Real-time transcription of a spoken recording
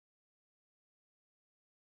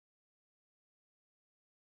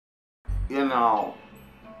you know,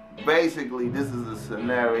 basically this is a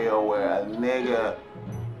scenario where a nigga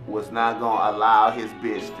was not gonna allow his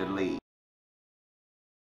bitch to leave.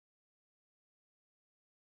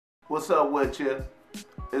 What's up with you?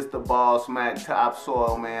 It's the Bossmack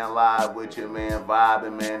Topsoil, man, live with you, man,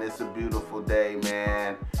 vibing, man. It's a beautiful day,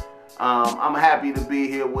 man. I'm happy to be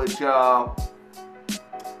here with y'all.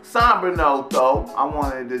 Somber note, though, I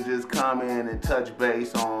wanted to just come in and touch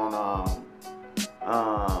base on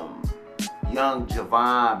young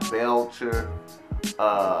Jovan Belcher,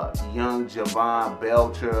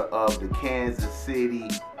 of the Kansas City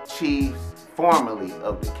Chiefs, formerly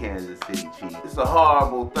of the Kansas City Chiefs. It's a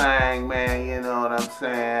horrible thing, man, you know what I'm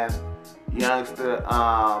saying? Youngster,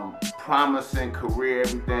 promising career,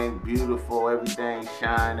 everything beautiful, everything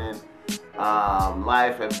shining,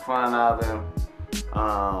 life in front of him.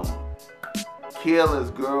 Kill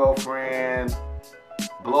his girlfriend,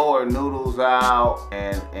 blow her noodles out,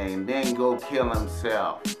 and then go kill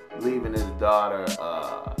himself, leaving his daughter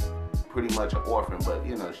pretty much an orphan, but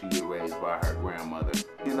you know, she get raised by her grandmother.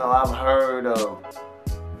 You know, I've heard of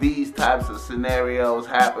these types of scenarios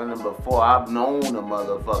happening before. I've known a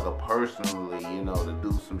motherfucker personally, you know, to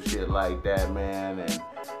do some shit like that, man. And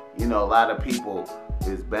you know, a lot of people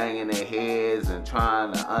is banging their heads and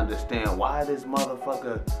trying to understand why this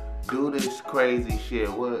motherfucker do this crazy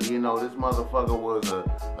shit. Well, you know, this motherfucker was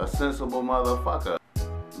a sensible motherfucker.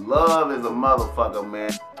 Love is a motherfucker,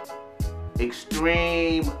 man.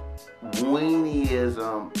 Extreme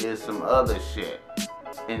weenieism is some other shit.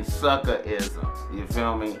 And Suckaism, you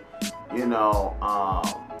feel me? You know,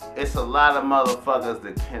 it's a lot of motherfuckers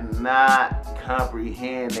that cannot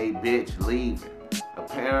comprehend they bitch leaving.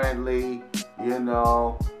 Apparently, you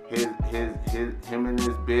know, him and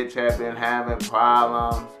his bitch have been having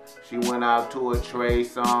problems. She went out to a Trey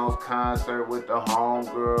Songz concert with the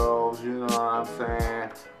homegirls, you know what I'm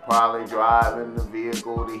saying? Probably driving the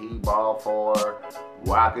vehicle that he bought for her,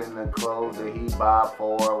 rocking the clothes that he bought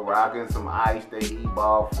for her, rocking some ice that he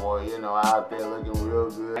bought for her, you know, out there looking real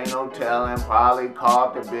good. Ain't no telling, probably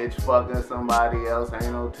caught the bitch fucking somebody else,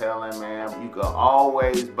 ain't no telling, man. You can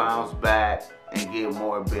always bounce back and get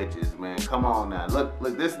more bitches, man. Come on now. Look,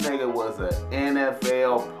 this nigga was an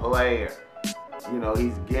NFL player. You know,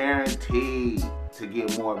 he's guaranteed to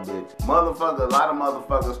get more bitches. Motherfucker, a lot of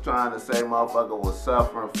motherfuckers trying to say motherfucker was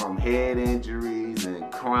suffering from head injuries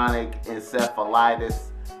and chronic encephalitis,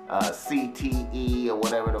 CTE or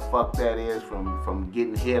whatever the fuck that is from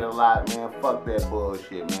getting hit a lot, man. Fuck that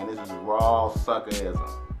bullshit, man. This is raw suckerism.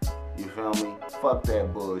 You feel me? Fuck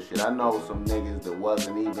that bullshit. I know some niggas that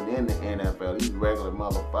wasn't even in the NFL. These regular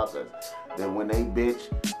motherfuckers that when they bitch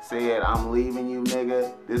said, I'm leaving you,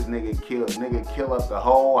 nigga, this nigga kill up the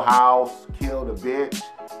whole house, kill the bitch,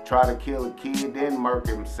 try to kill the kid, then murk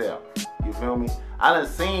himself. You feel me? I done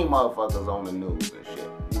seen motherfuckers on the news and shit.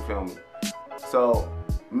 You feel me? So,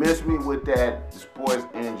 miss me with that sports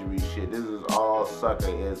injury shit. This is all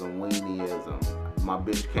suckerism, weenieism. My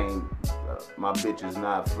bitch is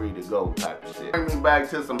not free to go type of shit. Bring me back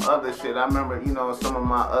to some other shit. I remember, you know, some of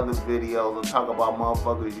my other videos I talk about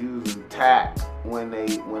motherfuckers using tact when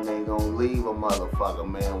they gonna leave a motherfucker,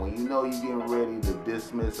 man. When you know you getting ready to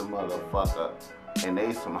dismiss a motherfucker and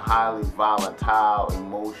they some highly volatile,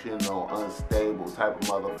 emotional, unstable type of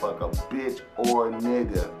motherfucker, bitch or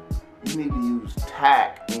nigga, you need to use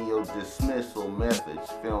tact in your dismissal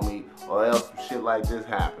methods, feel me? Or else some shit like this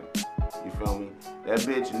happens. You feel me? That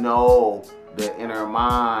bitch know that in her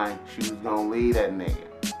mind she was gonna leave that nigga.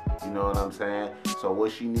 You know what I'm saying? So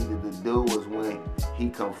what she needed to do was when he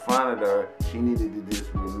confronted her, she needed to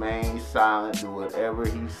just remain silent, do whatever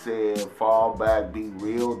he said, fall back, be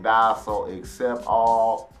real docile, accept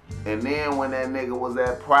all. And then when that nigga was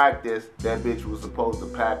at practice, that bitch was supposed to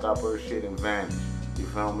pack up her shit and vanish. You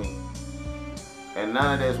feel me? And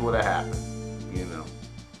none of this would have happened, you know.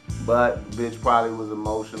 But bitch probably was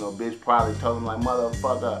emotional. Bitch probably told him like,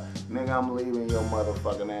 motherfucker, nigga, I'm leaving your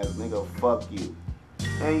motherfucking ass. Nigga, fuck you.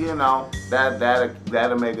 And you know,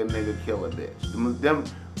 that'll make a nigga kill a bitch.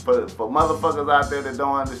 For motherfuckers out there that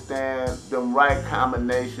don't understand, them right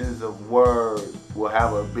combinations of words will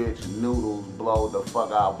have a bitch noodles blow the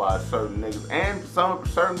fuck out by certain niggas. And some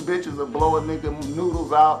certain bitches will blow a nigga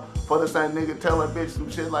noodles out for the same nigga tell a bitch some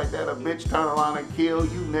shit like that. A bitch turn around and kill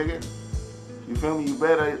you, nigga. You feel me? You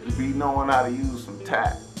better be knowing how to use some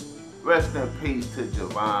tact. Rest in peace to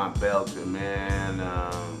Jovan Belcher, man.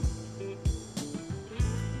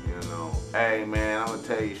 You know, hey man, I'm gonna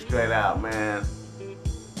tell you straight out, man.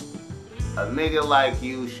 A nigga like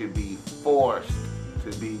you should be forced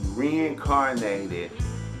to be reincarnated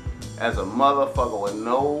as a motherfucker with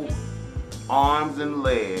no arms and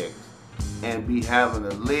legs and be having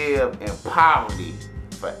to live in poverty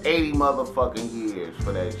for 80 motherfucking years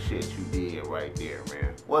for that shit you did right there,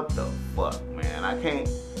 man. What the fuck, man? I can't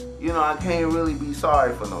really be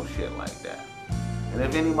sorry for no shit like that. And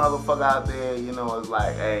if any motherfucker out there, is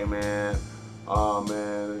like, hey, man, oh,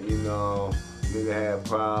 man, nigga had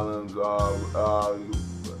problems,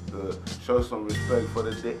 show some respect for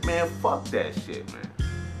the dick. Man, fuck that shit, man.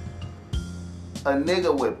 A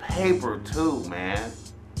nigga with paper, too, man.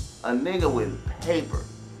 A nigga with paper.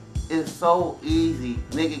 It's so easy.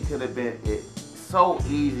 Nigga could have been so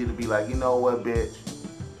easy to be like, you know what, bitch?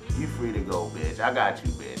 You free to go, bitch. I got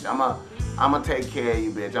you, bitch. I'ma take care of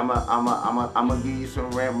you, bitch. I'ma give you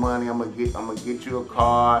some rent money. I'ma get you a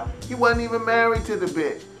car. He wasn't even married to the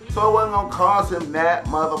bitch, so it wasn't gonna cost him that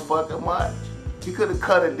motherfucking much. He could have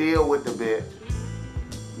cut a deal with the bitch.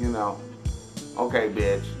 Okay,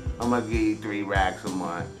 bitch. I'm gonna give you 3 racks a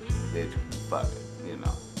month, bitch. Fuck it.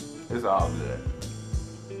 It's all good.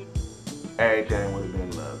 Everything would have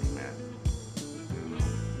been lovely, man.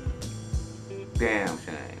 Damn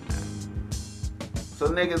shame, man. So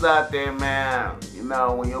niggas out there, man,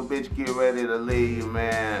 when your bitch get ready to leave,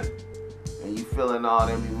 man, and you feeling all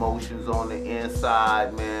them emotions on the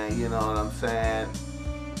inside, man, you know what I'm saying?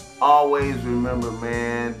 Always remember,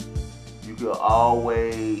 man, you can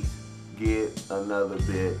always get another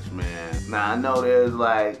bitch, man. Now I know there's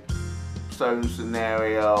like certain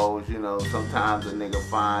scenarios, sometimes a nigga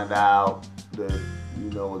find out that,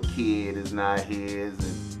 a kid is not his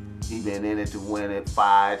and he been in it to win it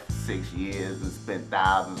 5, 6 years and spent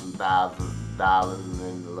thousands and thousands of dollars and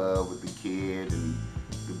in love with the kid and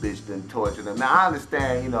the bitch done tortured him. Now I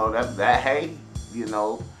understand, that hey,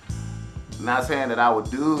 not saying that I would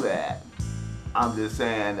do that. I'm just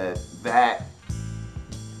saying that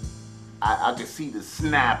I can see the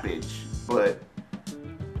snappage, but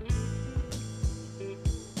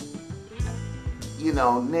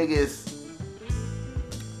niggas,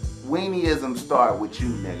 weenie-ism start with you,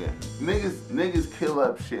 nigga. Niggas kill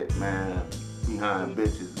up shit, man, behind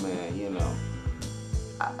bitches, man,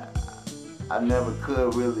 I never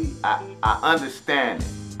could really, I understand it.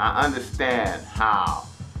 I understand how.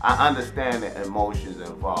 I understand the emotions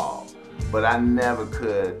involved, but I never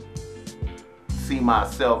could see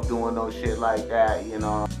myself doing no shit like that,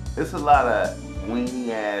 It's a lot of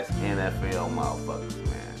weenie-ass NFL motherfuckers,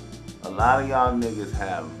 man. A lot of y'all niggas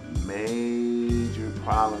have major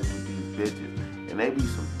problems with these bitches. And they be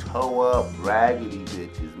some toe-up, raggedy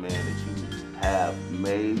bitches, man, that you have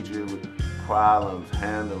major problems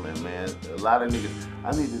handling, man. A lot of niggas,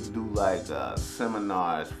 I need to do like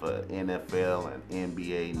seminars for NFL and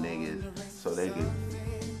NBA niggas so they can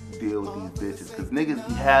deal with these bitches. Because niggas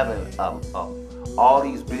be having all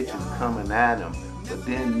these bitches coming at them, but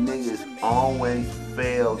then niggas always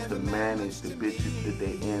fail to manage the bitches that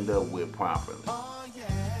they end up with properly.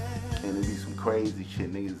 And it be some crazy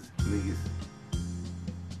shit. Niggas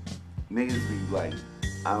be like,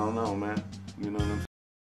 I don't know, man. You know what I'm saying?